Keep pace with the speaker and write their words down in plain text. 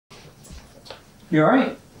You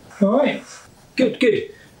alright? Alright. Good,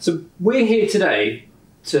 good. So we're here today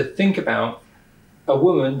to think about a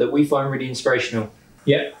woman that we find really inspirational.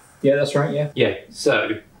 Yeah, that's right, yeah. Yeah,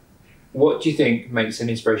 so what do you think makes an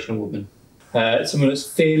inspirational woman? Someone that's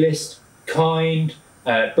fearless, kind,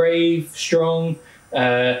 brave, strong,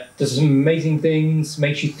 does some amazing things,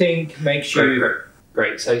 makes you think, makes you...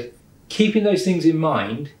 Great. So keeping those things in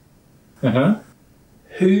mind,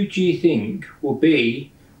 who do you think will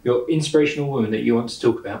be your inspirational woman that you want to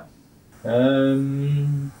talk about?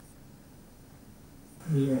 Hello,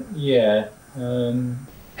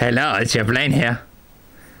 it's your Blaine here.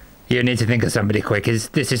 You need to think of somebody quick,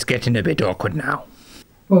 this is getting a bit awkward now.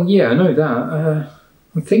 Well, yeah, I know that.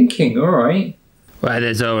 I'm thinking, alright. Well,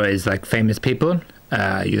 there's always, like, famous people.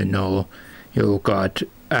 You know, you got,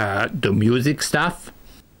 the music stuff.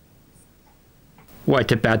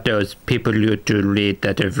 What about those people you do read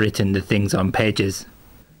that have written the things on pages?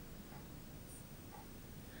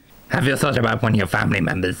 Have you thought about one of your family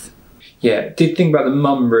members? Yeah, did think about the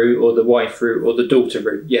mum route or the wife route or the daughter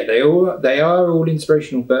route. Yeah, they are all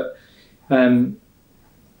inspirational, but I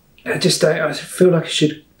feel like I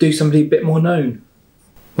should do somebody a bit more known.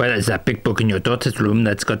 Well, there's that big book in your daughter's room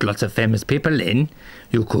that's got lots of famous people in.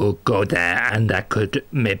 You could go there and that could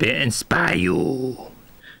maybe inspire you.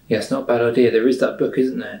 Yeah, it's not a bad idea. There is that book,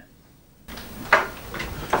 isn't there?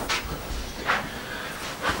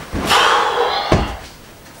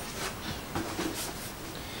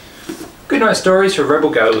 Good night stories for rebel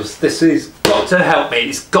girls. This has got to help me.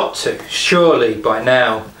 It's got to, surely, by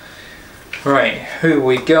now. Right, who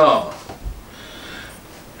we got?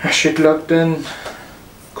 Rashid Lugden,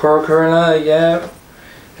 Cora Corona, yeah.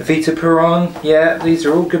 Evita Peron, yeah. These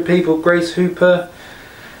are all good people. Grace Hooper,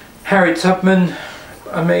 Harriet Tubman.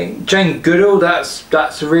 I mean, Jane Goodall.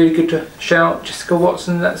 That's a really good shout. Jessica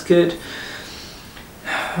Watson. That's good.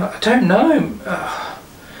 I don't know.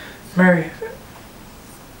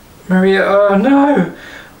 Maria, oh no!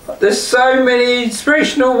 There's so many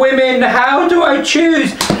inspirational women, how do I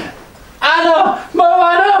choose? Anna!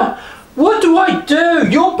 Moana! What do I do?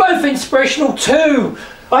 You're both inspirational too!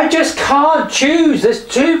 I just can't choose! There's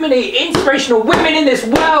too many inspirational women in this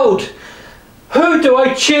world! Who do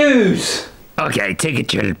I choose? Okay, take a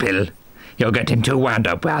chill pill. You're getting too wound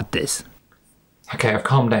up about this. Okay, I've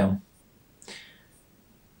calmed down.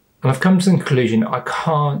 And I've come to the conclusion I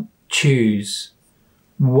can't choose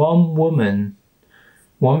one woman,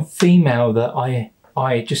 one female that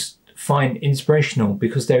I just find inspirational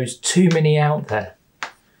because there is too many out there.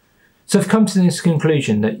 So I've come to this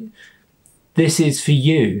conclusion that this is for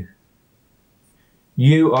you.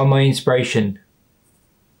 You are my inspiration.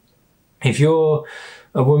 If you're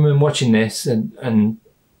a woman watching this and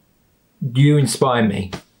you inspire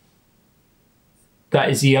me,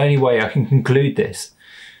 that is the only way I can conclude this.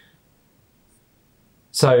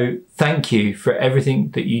 So thank you for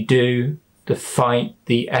everything that you do, the fight,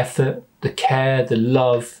 the effort, the care, the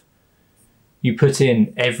love you put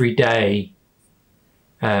in every day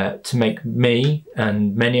to make me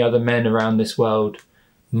and many other men around this world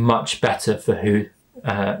much better for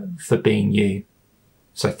being you.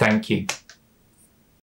 So thank you.